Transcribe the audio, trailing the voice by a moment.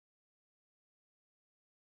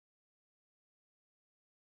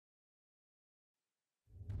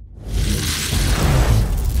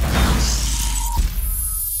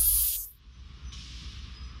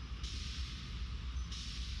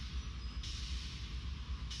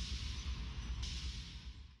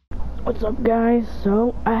What's up, guys?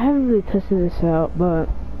 So I haven't really tested this out, but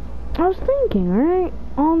I was thinking, right?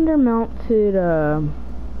 Undermounted,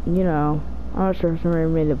 you know, I'm not sure if somebody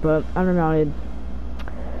made it, but undermounted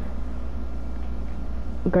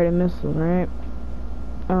guided missiles, right?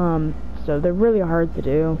 So they're really hard to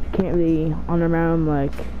do. You can't really undermount them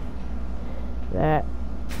like that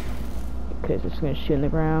because it's gonna shoot in the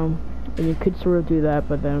ground. And you could sort of do that,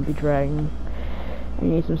 but then it'd be dragging. And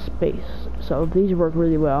you need some space. So these work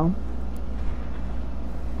really well.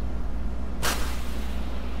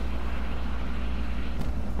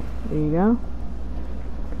 There you go.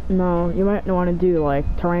 No, you might want to do like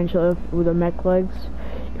tarantula with the mech legs.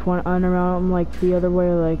 If you want to undermount them like the other way,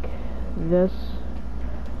 like this,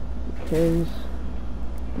 because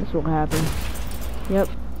this will happen. Yep.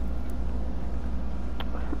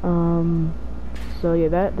 So yeah,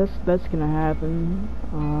 that's gonna happen.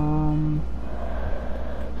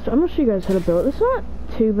 So I'm gonna show you guys how to build it. It's not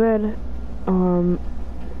too bad. I'm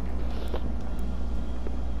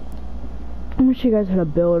gonna show you guys how to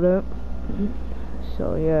build it.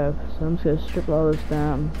 So yeah, so I'm just gonna strip all this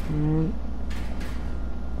down. Right.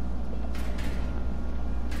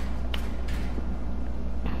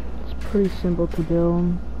 It's pretty simple to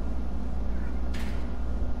build.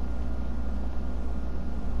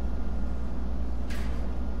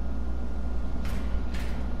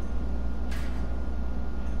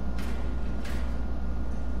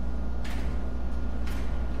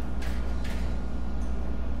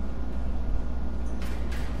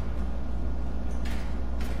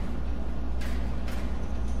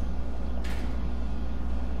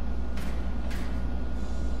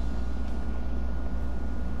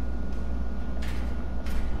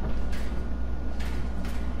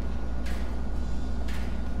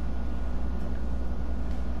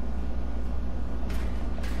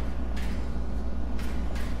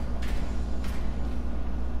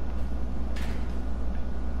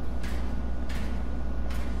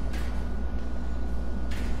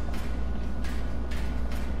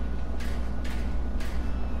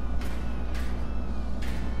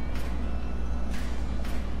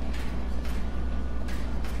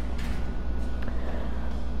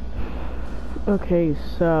 Okay,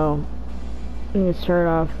 so I'm gonna start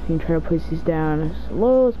off. You can try to place these down as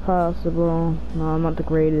low as possible. No, I'm not the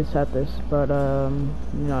greatest at this, but you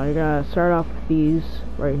know, you're gonna start off with these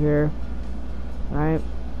right here. Alright,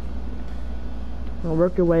 you'll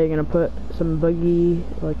work your way. You're gonna put some buggy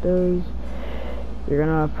like those. You're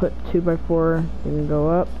gonna put 2x4. You're gonna go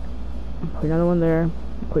up. Put another one there.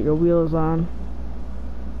 Put your wheels on.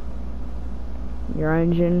 Your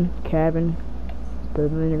engine, cabin.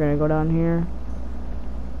 Then you're gonna go down here.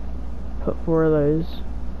 Put 4 of those.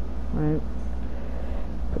 Right.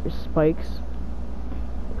 Put your spikes.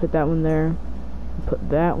 Put that one there.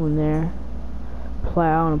 Put that one there.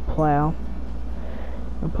 Plow and a plow.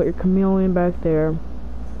 And put your chameleon back there.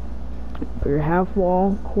 Put your half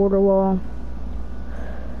wall, quarter wall.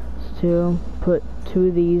 That's 2. Put 2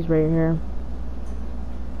 of these right here.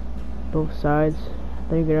 Both sides.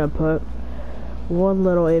 Then you're gonna put one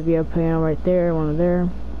little AVF panel right there, one there.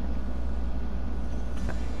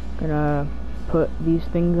 Gonna put these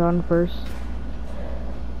things on first.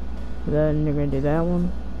 Then you're gonna do that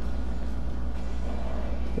one.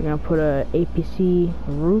 You're gonna put a APC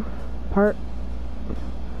roof part.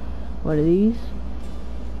 One of these.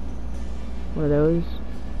 One of those.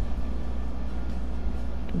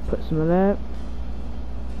 Put some of that.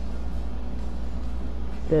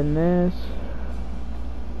 Then this.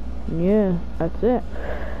 Yeah, that's it.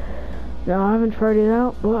 Now I haven't tried it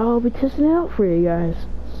out, but I'll be testing it out for you guys.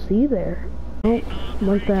 See you there. Oh,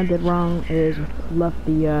 one thing I did wrong is left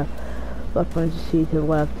the left one, as you see to the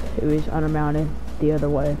left, it was undermounted the other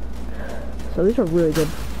way. So these are really good.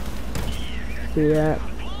 See that?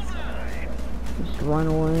 Just run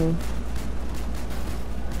away.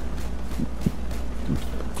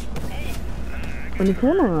 And if you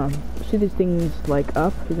wanna shoot these things like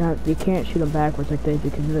up, you can't shoot them backwards like this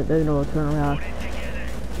because then it'll turn around.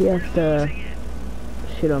 You have to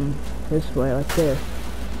shoot them this way, like this.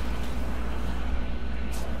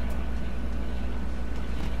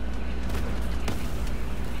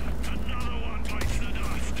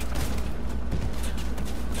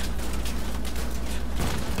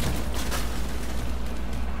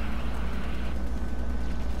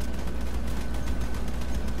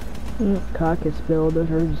 Caucus builders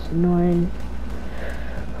are just annoying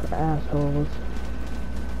assholes.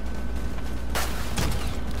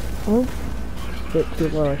 Oh, bit too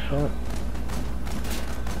low a shot.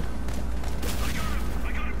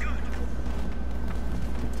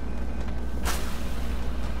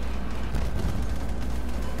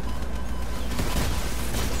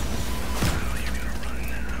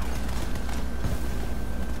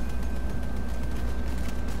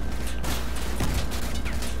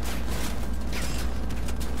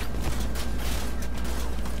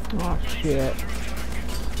 Oh shit.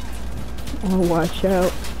 Oh, watch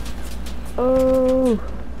out. Oh.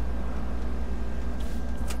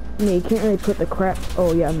 Yeah, you can't really put the crap.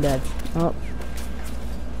 Oh yeah, I'm dead. Oh.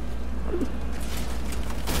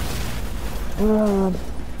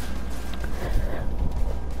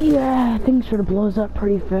 Yeah, things sort of blows up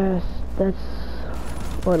pretty fast. That's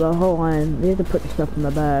what the whole line. You have to put stuff in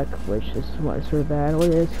the back, which is what sort of bad.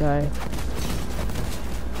 Look at this guy.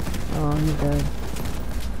 Oh, he's dead.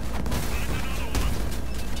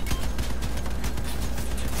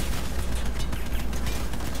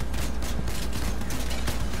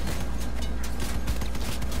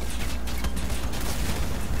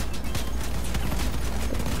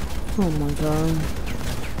 Oh my god.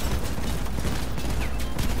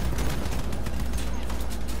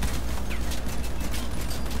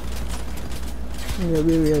 Yeah,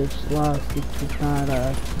 we really lost. It's just not,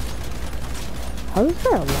 how is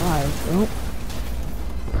that alive? Oh.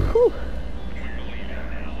 Whew.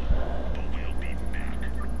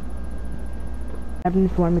 Having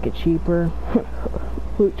if you want to make it cheaper.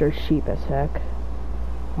 Hoots are cheap as heck.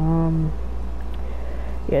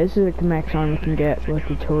 Yeah, this is like the max arm we can get with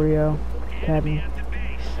the Torio cabin.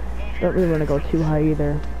 Don't really want to go too high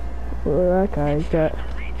either. Well, that guy's got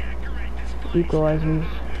equalizers.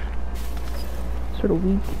 Sort of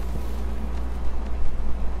weak.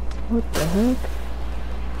 What the heck?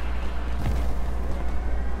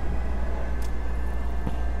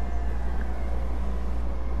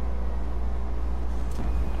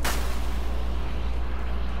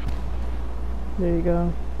 There you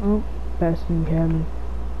go. Oh, Bastion cabin.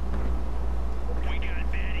 We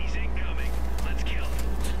got baddies incoming. Let's kill them.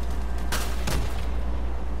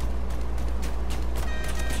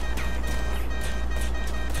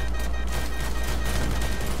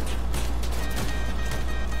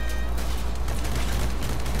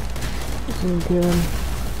 This is good.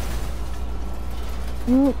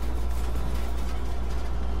 Oh.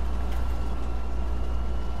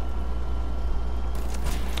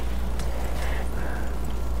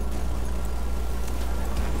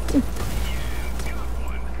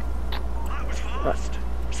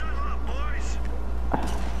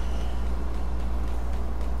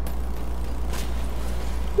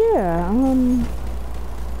 Yeah,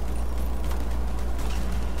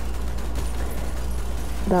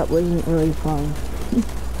 that wasn't really fun.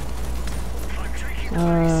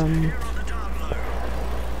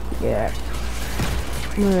 Yeah.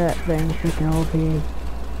 Look at that thing, freaking OP.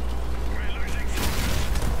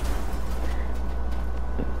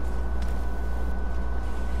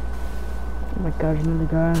 Oh my gosh, another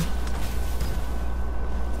guy.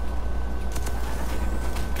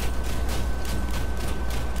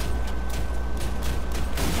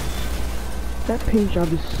 That paint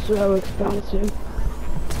job is so expensive.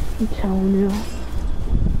 I'm telling you.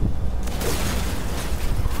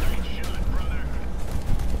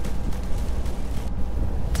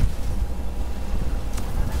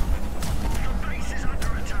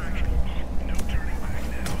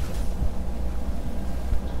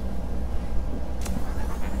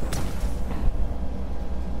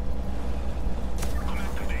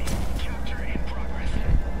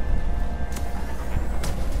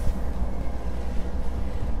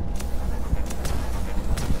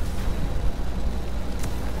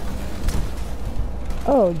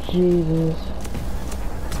 Oh, Jesus.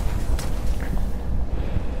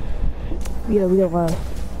 Yeah, we got lost.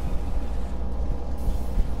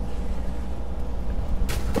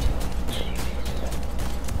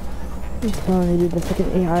 I'm telling you, dude, the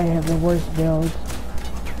fucking AI have the worst builds.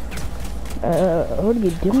 What are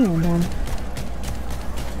you doing, man?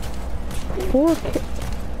 4K.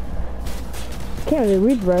 Can't really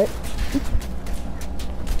read right.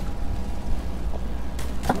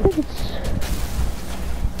 I think it's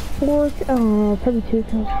 4, probably 2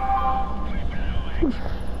 kills.